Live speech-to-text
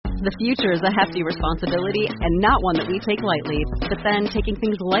The future is a hefty responsibility and not one that we take lightly. But then, taking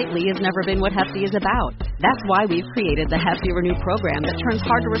things lightly has never been what Hefty is about. That's why we've created the Hefty Renew program that turns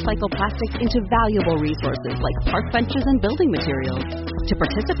hard-to-recycle plastics into valuable resources like park benches and building materials. To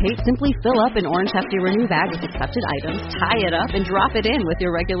participate, simply fill up an orange Hefty Renew bag with accepted items, tie it up, and drop it in with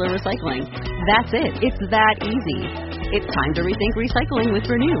your regular recycling. That's it. It's that easy. It's time to rethink recycling with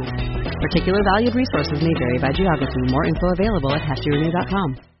Renew. Particular valued resources may vary by geography. More info available at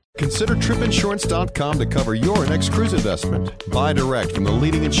heftyrenew.com. Consider tripinsurance.com to cover your next cruise investment. Buy direct from the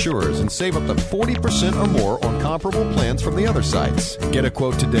leading insurers and save up to 40% or more on comparable plans from the other sites. Get a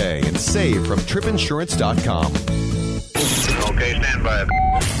quote today and save from tripinsurance.com. Okay, stand by.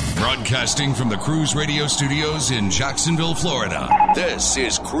 Broadcasting from the Cruise Radio Studios in Jacksonville, Florida. This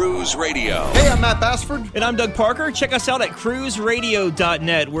is Cruise Radio. Hey, I'm Matt Bassford. And I'm Doug Parker. Check us out at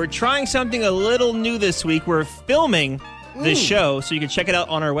cruiseradio.net. We're trying something a little new this week. We're filming this show, so you can check it out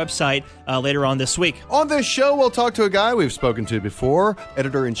on our website later on this week. On this show, we'll talk to a guy we've spoken to before,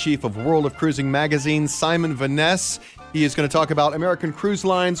 editor-in-chief of World of Cruising magazine, Simon Vaness. He is going to talk about American Cruise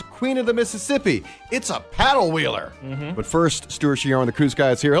Line's Queen of the Mississippi. It's a paddle wheeler. But first, Stuart Chiaron, the cruise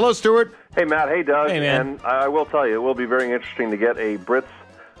guy, is here. Hello, Stuart. Hey, Matt. Hey, Doug. Hey, man. And I will tell you, it will be very interesting to get a Brit's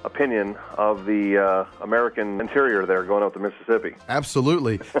opinion of the American interior there going up the Mississippi.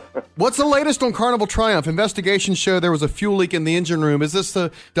 Absolutely. What's the latest on Carnival Triumph? Investigations show there was a fuel leak in the engine room. Is this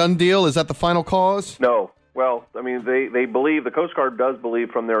the done deal? Is that the final cause? No. Well, I mean, they believe, the Coast Guard does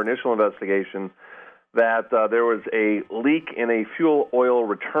believe from their initial investigation that there was a leak in a fuel oil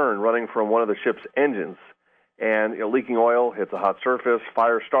return running from one of the ship's engines. And leaking oil hits a hot surface,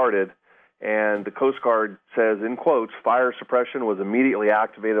 fire started, and the Coast Guard says, in quotes, fire suppression was immediately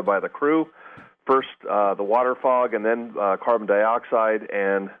activated by the crew. First the water fog and then carbon dioxide,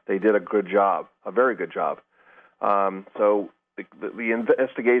 and they did a good job, a very good job. So the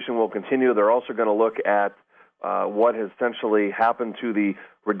investigation will continue. They're also going to look at what has essentially happened to the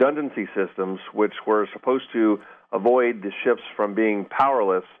redundancy systems, which were supposed to avoid the ships from being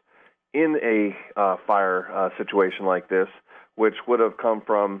powerless in a fire situation like this, which would have come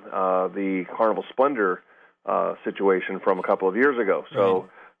from the Carnival Splendor situation from a couple of years ago. So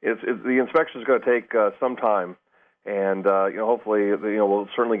the inspection is going to take some time, and hopefully we'll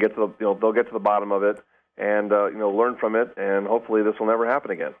certainly get to they'll get to the bottom of it and learn from it, and hopefully this will never happen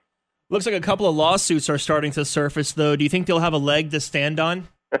again. Looks like a couple of lawsuits are starting to surface, though. Do you think they'll have a leg to stand on?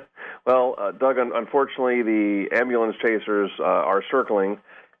 Well, Doug, unfortunately, the ambulance chasers are circling,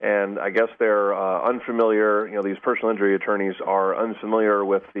 and I guess they're unfamiliar. These personal injury attorneys are unfamiliar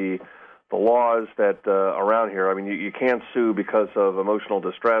with the laws that around here. I mean, you can't sue because of emotional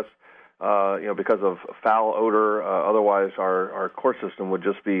distress, because of foul odor. Otherwise, our court system would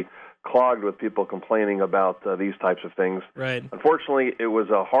just be clogged with people complaining about these types of things. Right. Unfortunately, it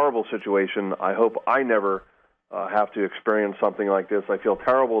was a horrible situation. I hope I never have to experience something like this. I feel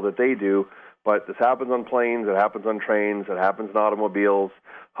terrible that they do, but this happens on planes, it happens on trains, it happens in automobiles,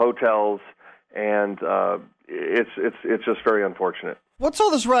 hotels, and it's just very unfortunate. What's all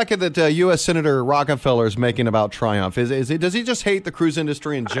this racket that U.S. Senator Rockefeller is making about Triumph? Does he just hate the cruise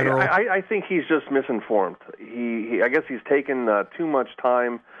industry in general? I think he's just misinformed. I guess he's taken too much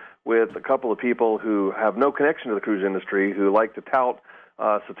time with a couple of people who have no connection to the cruise industry, who like to tout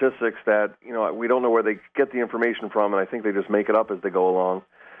statistics that we don't know where they get the information from, and I think they just make it up as they go along.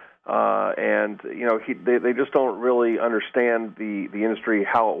 They just don't really understand the industry,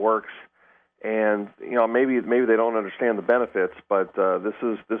 how it works, and maybe they don't understand the benefits. But this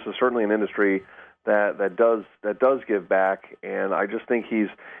is certainly an industry that does give back, and I just think he's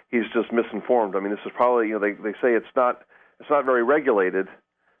just misinformed. I mean, this is probably they say it's not very regulated.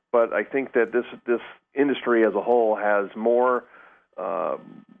 But I think that this industry as a whole has more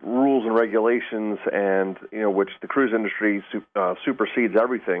rules and regulations, and which the cruise industry supersedes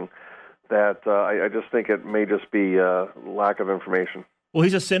everything. That I just think it may just be lack of information. Well,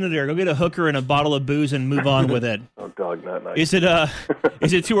 he's a senator. Go get a hooker and a bottle of booze and move on with it. Oh, Doug, not nice. Is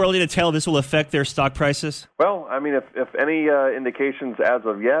it too early to tell if this will affect their stock prices? Well, I mean, if any indications as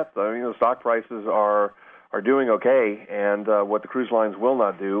of yet, the stock prices are doing okay, and what the cruise lines will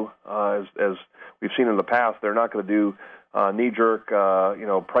not do, as we've seen in the past, they're not going to do knee-jerk,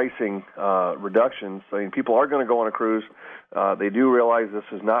 pricing reductions. I mean, people are going to go on a cruise. They do realize this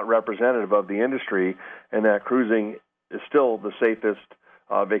is not representative of the industry, and that cruising is still the safest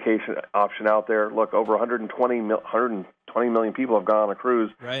vacation option out there. Look, over 120 million people have gone on a cruise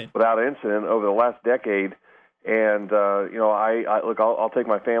without incident over the last decade. And I'll take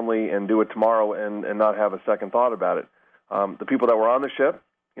my family and do it tomorrow and not have a second thought about it. The people that were on the ship,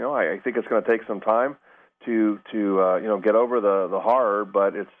 I think it's going to take some time to get over the horror,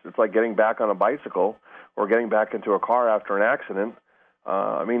 but it's like getting back on a bicycle or getting back into a car after an accident.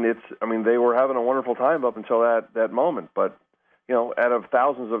 They were having a wonderful time up until that moment, but out of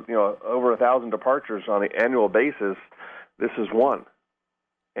thousands of over 1,000 departures on an annual basis, this is one,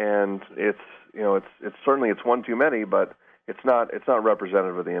 and it's certainly one too many, but it's not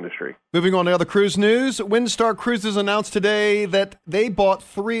representative of the industry. Moving on to other cruise news, Windstar Cruises announced today that they bought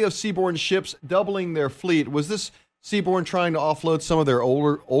 3 of Seabourn's ships, doubling their fleet. Was this Seabourn trying to offload some of their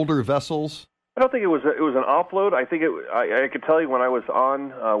older vessels? I don't think it was an offload. I think I could tell you when I was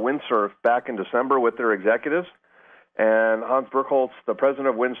on Windsurf back in December with their executives, and Hans Burkholz, the president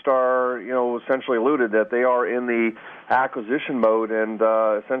of Windstar, essentially alluded that they are in the acquisition mode, and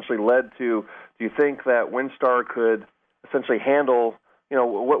essentially led to, do you think that Windstar could essentially handle,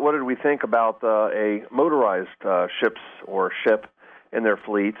 what did we think about a motorized ship in their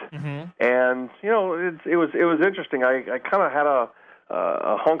fleet? Mm-hmm. And it was interesting. I kind of had a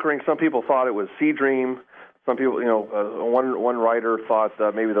hunkering. Some people thought it was Sea Dream. Some people, one writer thought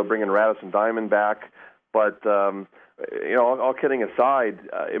maybe they'll bring in Radisson Diamond back. But all kidding aside,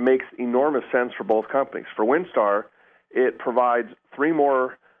 it makes enormous sense for both companies. For Windstar, it provides 3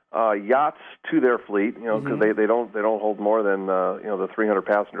 more yachts to their fleet, because they don't hold more than the 300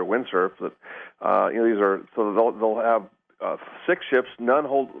 passenger Windsurf. These are, so they'll have 6 ships. None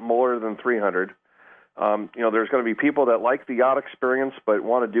hold more than 300. There's going to be people that like the yacht experience but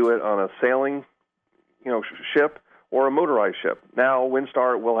want to do it on a sailing, ship or a motorized ship. Now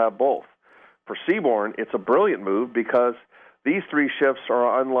Windstar will have both. For Seabourn, it's a brilliant move because these 3 ships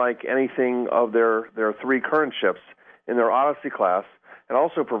are unlike anything of their 3 current ships in their Odyssey class, and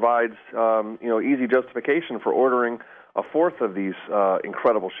also provides easy justification for ordering a 4th of these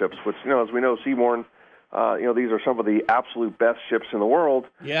incredible ships, which, as we know, Seabourn, these are some of the absolute best ships in the world.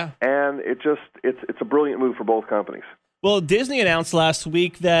 Yeah. And it's a brilliant move for both companies. Well, Disney announced last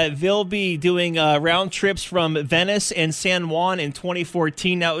week that they'll be doing round trips from Venice and San Juan in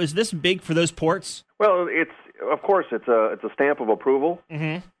 2014. Now, is this big for those ports? Well, it's a stamp of approval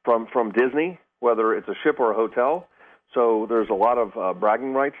from Disney, whether it's a ship or a hotel. So there's a lot of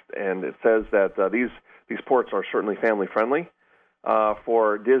bragging rights, and it says that these ports are certainly family friendly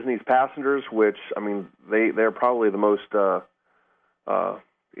for Disney's passengers. Which they're probably the most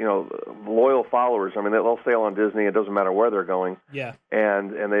loyal followers. They'll sail on Disney. It doesn't matter where they're going. Yeah.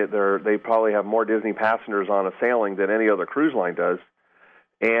 And they probably have more Disney passengers on a sailing than any other cruise line does.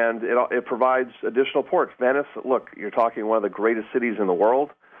 And it provides additional ports. Venice, look, you're talking one of the greatest cities in the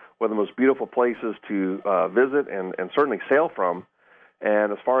world, one of the most beautiful places to visit and certainly sail from.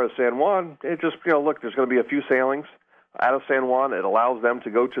 And as far as San Juan, it just, look, there's going to be a few sailings out of San Juan. It allows them to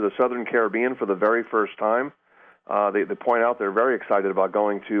go to the Southern Caribbean for the very first time. They point out they're very excited about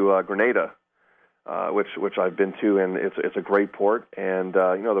going to Grenada, which I've been to, and it's a great port. And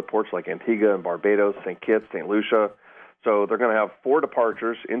the ports like Antigua and Barbados, St. Kitts, St. Lucia. So they're going to have 4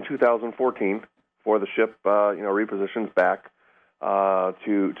 departures in 2014 before the ship repositions back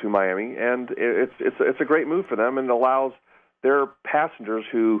to Miami, and it's a great move for them, and it allows their passengers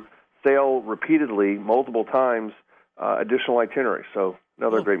who sail repeatedly multiple times additional itineraries. So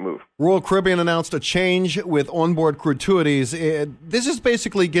another great move. Royal Caribbean announced a change with onboard gratuities. This is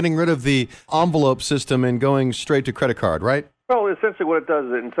basically getting rid of the envelope system and going straight to credit card, right? Well, essentially what it does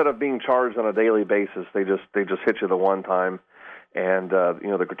is instead of being charged on a daily basis, they just hit you the one time, and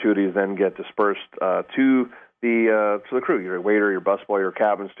the gratuities then get dispersed to the crew, your waiter, your busboy, your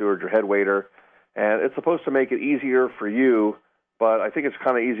cabin steward, your head waiter, and it's supposed to make it easier for you, but I think it's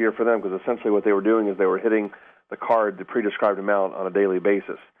kind of easier for them because essentially what they were doing is they were hitting the card, the pre-described amount on a daily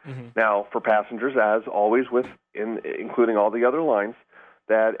basis. Mm-hmm. Now, for passengers, as always, including all the other lines,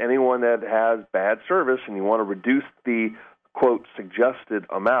 that anyone that has bad service and you want to reduce the, quote, suggested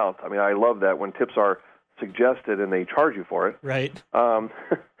amount, I love that when tips are suggested and they charge you for it. Right.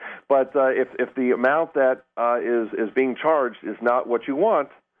 But if the amount that is being charged is not what you want,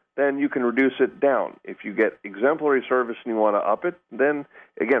 then you can reduce it down. If you get exemplary service and you want to up it, then,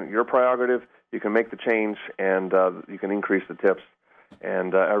 again, your prerogative, you can make the change and you can increase the tips,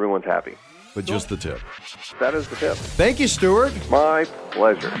 and everyone's happy. But just the tip. That is the tip. Thank you, Stuart. My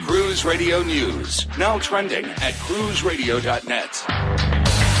pleasure. Cruise Radio News, now trending at cruiseradio.net.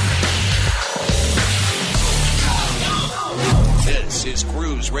 This is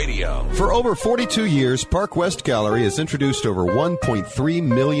Cruise Radio. For over 42 years, Park West Gallery has introduced over 1.3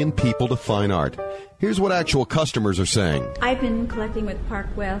 million people to fine art. Here's what actual customers are saying. I've been collecting with Park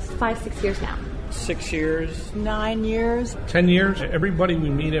West 5-6 years now. 6 years. 9 years. 10 years. Everybody we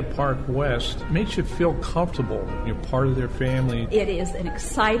meet at Park West makes you feel comfortable. You're part of their family. It is an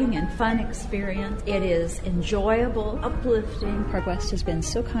exciting and fun experience. It is enjoyable, uplifting. Park West has been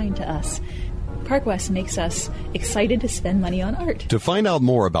so kind to us. Park West makes us excited to spend money on art. To find out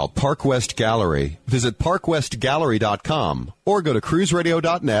more about Park West Gallery, visit parkwestgallery.com or go to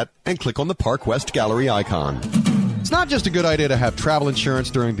cruiseradio.net and click on the Park West Gallery icon. It's not just a good idea to have travel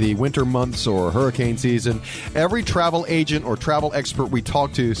insurance during the winter months or hurricane season. Every travel agent or travel expert we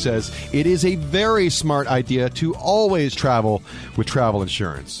talk to says it is a very smart idea to always travel with travel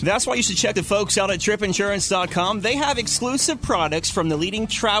insurance. That's why you should check the folks out at tripinsurance.com. They have exclusive products from the leading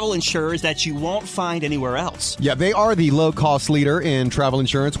travel insurers that you won't find anywhere else. Yeah, they are the low-cost leader in travel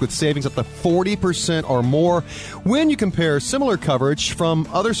insurance with savings up to 40% or more when you compare similar coverage from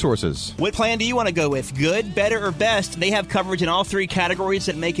other sources. What plan do you want to go with? Good, better, or best? They have coverage in all three categories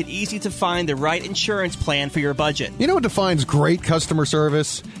that make it easy to find the right insurance plan for your budget. You know what defines great customer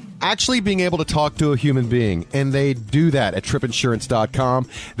service? Actually being able to talk to a human being, and they do that at tripinsurance.com.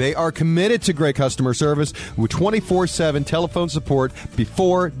 They are committed to great customer service with 24/7 telephone support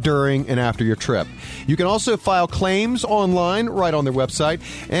before, during, and after your trip. You can also file claims online right on their website,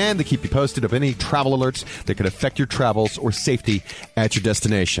 and they keep you posted of any travel alerts that could affect your travels or safety at your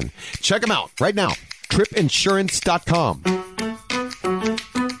destination. Check them out right now. tripinsurance.com.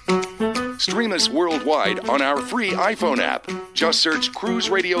 Stream us worldwide on our free iPhone app. Just search Cruise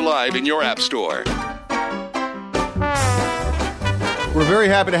Radio Live in your app store. We're very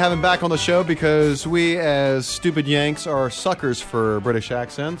happy to have him back on the show because we, as stupid Yanks, are suckers for British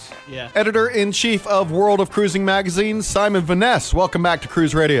accents. Yeah. Editor-in-Chief of World of Cruising magazine, Simon Van Ness. Welcome back to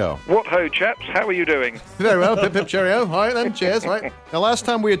Cruise Radio. What ho, chaps. How are you doing? Very well. Pip, pip, cheerio. All right, then. Cheers. All right. Now, last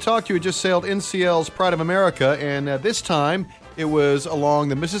time we had talked, you had just sailed NCL's Pride of America, and this time it was along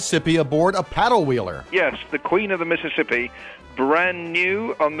the Mississippi aboard a paddle wheeler. Yes, the Queen of the Mississippi. Brand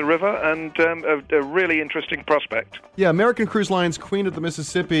new on the river and a really interesting prospect. Yeah, American Cruise Line's Queen of the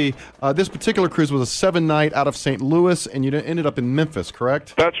Mississippi. This particular cruise was a 7-night out of St. Louis, and you ended up in Memphis,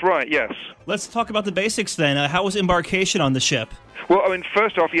 correct? That's right, yes. Let's talk about the basics then. How was embarkation on the ship? Well, I mean,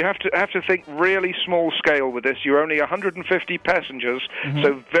 first off, you have to think really small scale with this. You're only 150 passengers,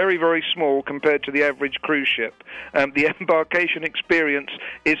 so very, very small compared to the average cruise ship. The embarkation experience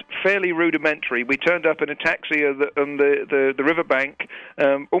is fairly rudimentary. We turned up in a taxi on the riverbank,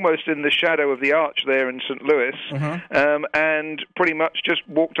 almost in the shadow of the arch there in St. Louis, and pretty much just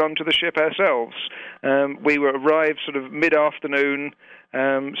walked onto the ship ourselves. We arrived sort of mid-afternoon,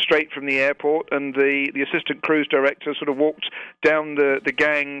 straight from the airport, and the assistant cruise director sort of walked down the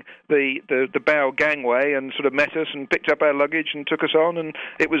bow gangway and sort of met us and picked up our luggage and took us on, and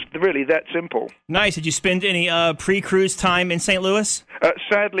it was really that simple. Nice. Did you spend any pre-cruise time in St. Louis?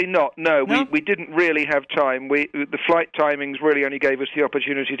 Sadly not, no. We didn't really have time. The flight timings really only gave us the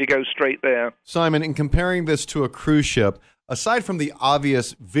opportunity to go straight there. Simon, in comparing this to a cruise ship, aside from the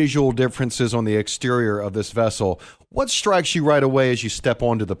obvious visual differences on the exterior of this vessel, what strikes you right away as you step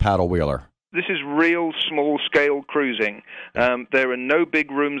onto the paddle wheeler? This is real small-scale cruising. There are no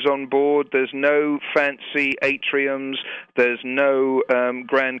big rooms on board. There's no fancy atriums. There's no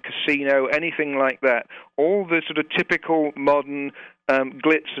grand casino, anything like that. All the sort of typical modern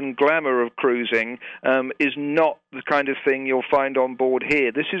glitz and glamour of cruising is not the kind of thing you'll find on board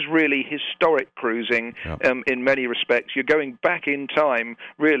here. This is really historic cruising in many respects. You're going back in time,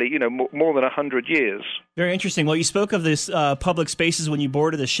 really, more than 100 years. Very interesting. Well, you spoke of this public spaces when you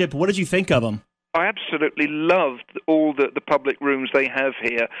boarded the ship. What did you think of them? I absolutely loved all the public rooms they have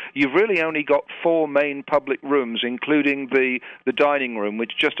here. You've really only got 4 main public rooms, including the dining room,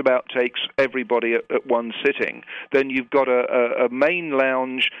 which just about takes everybody at one sitting. Then you've got a main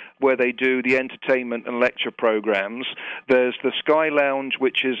lounge where they do the entertainment and lecture programs. There's the Sky Lounge,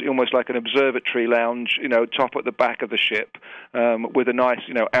 which is almost like an observatory lounge, top at the back of the ship, with a nice,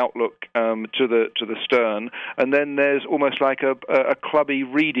 outlook to the stern. And then there's almost like a clubby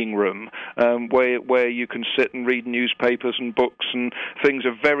reading room, where you can sit and read newspapers and books, and things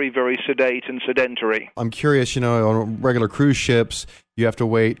are very, very sedate and sedentary. I'm curious, on regular cruise ships, you have to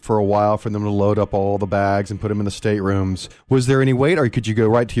wait for a while for them to load up all the bags and put them in the staterooms. Was there any wait, or could you go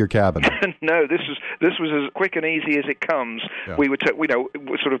right to your cabin? No, this was as quick and easy as it comes. Yeah. We were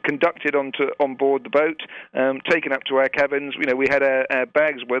sort of conducted on board the boat, taken up to our cabins. We had our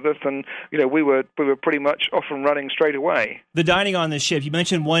bags with us, and we were pretty much off and running straight away. The dining on the ship, you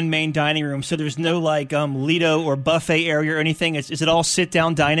mentioned one main dining room, so there's no Lido or buffet area or anything. Is it all sit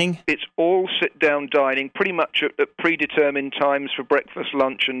down dining? It's all sit down dining, pretty much at predetermined times for breakfast breakfast,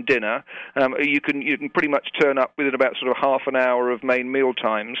 lunch, and dinner. You can pretty much turn up within about sort of half an hour of main meal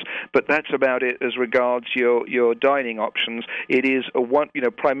times, but that's about it as regards your dining options. It is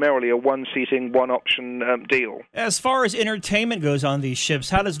primarily a one-seating, one-option deal. As far as entertainment goes on these ships,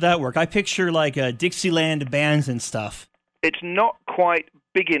 how does that work? I picture like Dixieland bands and stuff. It's not quite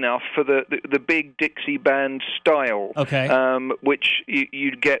big enough for the big Dixie band style, which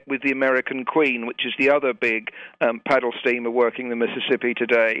you'd get with the American Queen, which is the other big paddle steamer working the Mississippi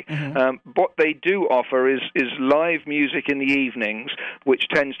today. What they do offer is live music in the evenings, which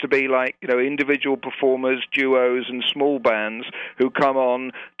tends to be like individual performers, duos, and small bands who come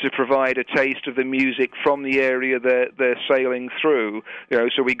on to provide a taste of the music from the area they're sailing through.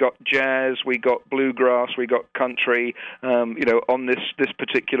 So we got jazz, we got bluegrass, we got country. On this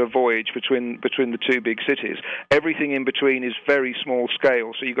particular voyage between the two big cities. Everything in between is very small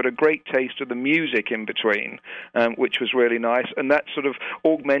scale, so you got a great taste of the music in between, which was really nice, and that's sort of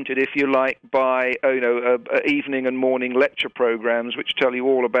augmented, if you like, by evening and morning lecture programs which tell you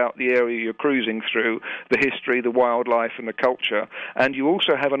all about the area you're cruising through, the history, the wildlife, and the culture. And you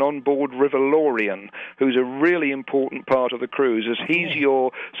also have an onboard Riverlorian, who's a really important part of the cruise, as he's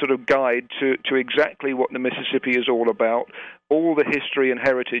your sort of guide to exactly what the Mississippi is all about, all the history and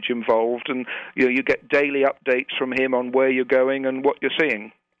heritage involved, and you get daily updates from him on where you're going and what you're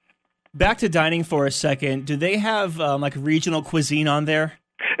seeing. Back to dining for a second. Do they have like regional cuisine on there?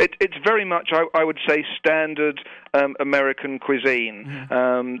 It's very much, I would say, standard American cuisine.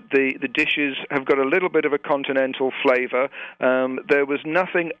 The dishes have got a little bit of a continental flavor. There was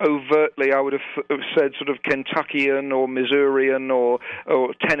nothing overtly, I would have said, sort of Kentuckian or Missourian or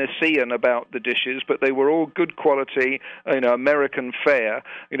Tennessean about the dishes, but they were all good quality, American fare,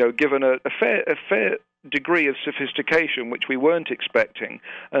 given a fair degree of sophistication, which we weren't expecting,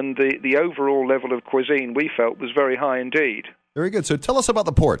 and the overall level of cuisine we felt was very high indeed. Very good. So tell us about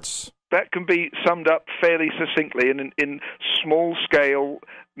the ports. That can be summed up fairly succinctly in small-scale,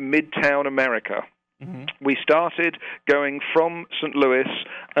 mid-town America. We started going from St. Louis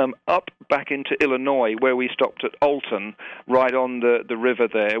up back into Illinois, where we stopped at Alton, right on the river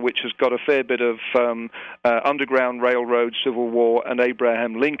there, which has got a fair bit of Underground Railroad, Civil War, and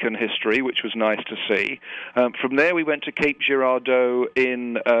Abraham Lincoln history, which was nice to see. From there, we went to Cape Girardeau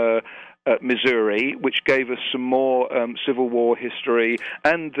in Missouri, which gave us some more Civil War history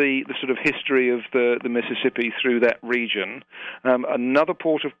and the sort of history of the Mississippi through that region. Another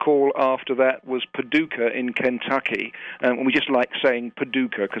port of call after that was Paducah in Kentucky, and we just like saying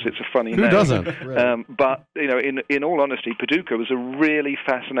Paducah because it's a funny name. Who doesn't? Really? But in all honesty, Paducah was a really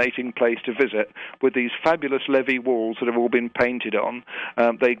fascinating place to visit, with these fabulous levee walls that have all been painted on.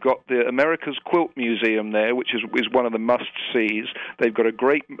 They've got the America's Quilt Museum there, which is one of the must-sees. They've got a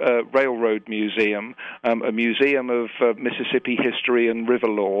great railroad museum, a museum of Mississippi history and river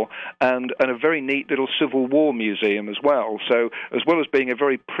law, and a very neat little Civil War museum as well. So as well as being a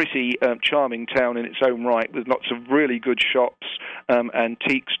very pretty, charming town in its own right, with lots of really good shops,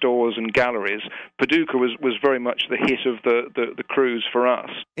 antique stores and galleries, Paducah was very much the hit of the cruise for us.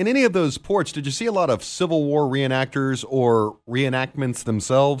 In any of those ports, did you see a lot of Civil War reenactors or reenactments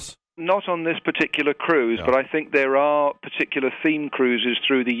themselves? Not on this particular cruise, but I think there are particular theme cruises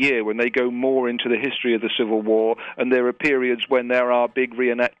through the year when they go more into the history of the Civil War, and there are periods when there are big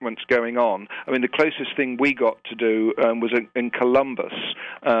reenactments going on. I mean, the closest thing we got to do was in Columbus,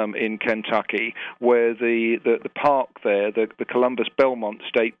 in Kentucky, where the park there, the Columbus Belmont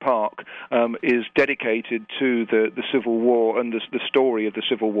State Park, is dedicated to the Civil War and the story of the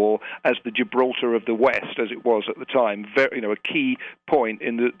Civil War as the Gibraltar of the West, as it was at the time. Very, a key point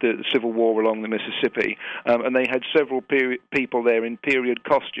in the Civil War along the Mississippi, and they had several people there in period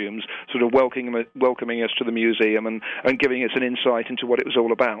costumes, sort of welcoming us to the museum and giving us an insight into what it was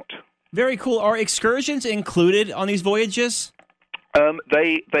all about. Very cool. Are excursions included on these voyages?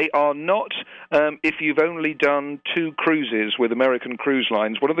 They are not if you've only done 2 cruises with American Cruise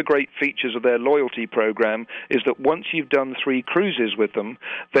Lines. One of the great features of their loyalty program is that once you've done 3 cruises with them,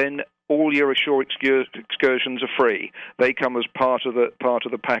 then all your ashore excursions are free. They come as part of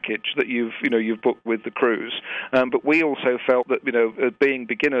the package that you've booked with the cruise. But we also felt that being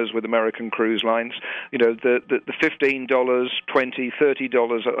beginners with American Cruise Lines, the $15, $20,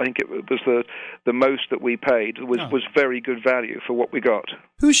 $30, I think it was the most that we paid was very good value for what we got.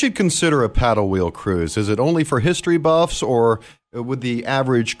 Who should consider a paddle wheel cruise? Is it only for history buffs, or would the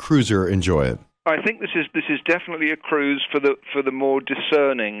average cruiser enjoy it? I think this is definitely a cruise for the more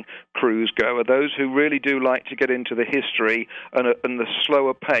discerning cruise goer, those who really do like to get into the history and the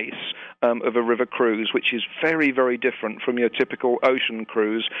slower pace of a river cruise, which is very, very different from your typical ocean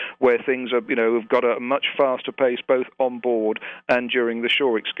cruise, where things are have got a much faster pace both on board and during the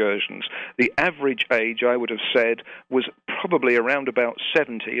shore excursions. The average age, I would have said, was probably around about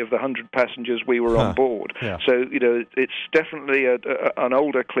 70 of the 100 passengers we were on board. Yeah. So it's definitely an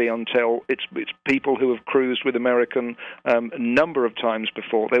older clientele. It's people who have cruised with American a number of times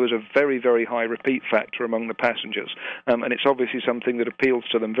before. There was a very, very high repeat factor among the passengers, and it's obviously something that appeals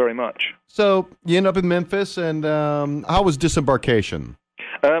to them very much. So you end up in Memphis, and how was disembarkation?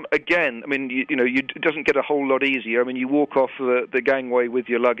 Again, I mean, it doesn't get a whole lot easier. I mean, you walk off the gangway with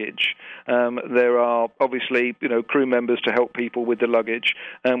your luggage. There are obviously, crew members to help people with the luggage.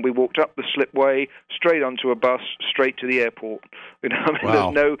 And we walked up the slipway, straight onto a bus, straight to the airport.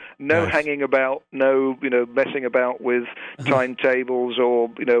 Wow. There's no Nice. hanging about, no, messing about with timetables or,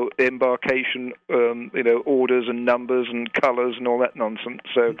 embarkation, orders and numbers and colours and all that nonsense.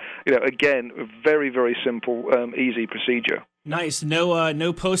 So, again, a very, very simple, easy procedure. Nice.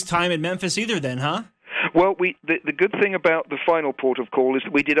 No post time in Memphis either then, huh? Well, the good thing about the final port of call is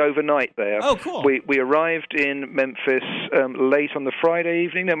that we did overnight there. Oh, cool. We arrived in Memphis late on the Friday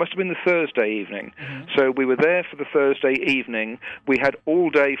evening. No, it must have been the Thursday evening. Mm-hmm. So we were there for the Thursday evening. We had all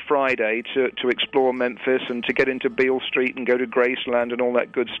day Friday to explore Memphis and to get into Beale Street and go to Graceland and all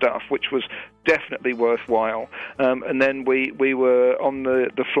that good stuff, which was definitely worthwhile. And then we were on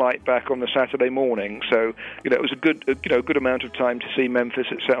the flight back on the Saturday morning. So it was a good amount of time to see Memphis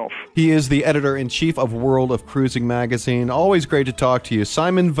itself. He is the editor-in-chief of World of Cruising magazine. Always great to talk to you,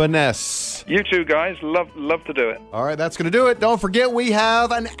 Simon Van Ness. You too, guys. Love to do it. All right, that's going to do it. Don't forget we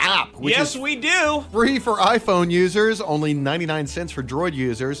have an app, which yes, is we do. free for iPhone users, only 99 cents for Droid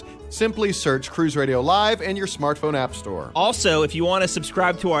users. Simply search Cruise Radio Live in your smartphone app store. Also, if you want to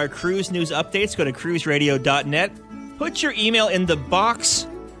subscribe to our cruise news updates, go to cruiseradio.net. Put your email in the box,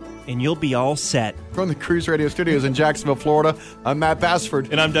 and you'll be all set. From the Cruise Radio studios in Jacksonville, Florida, I'm Matt Bassford.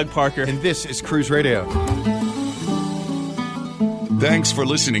 And I'm Doug Parker. And this is Cruise Radio. Thanks for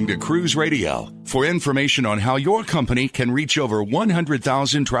listening to Cruise Radio. For information on how your company can reach over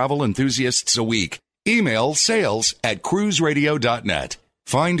 100,000 travel enthusiasts a week, email sales@cruiseradio.net.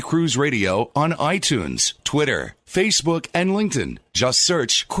 Find Cruise Radio on iTunes, Twitter, Facebook, and LinkedIn. Just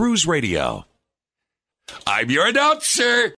search Cruise Radio. I'm your announcer.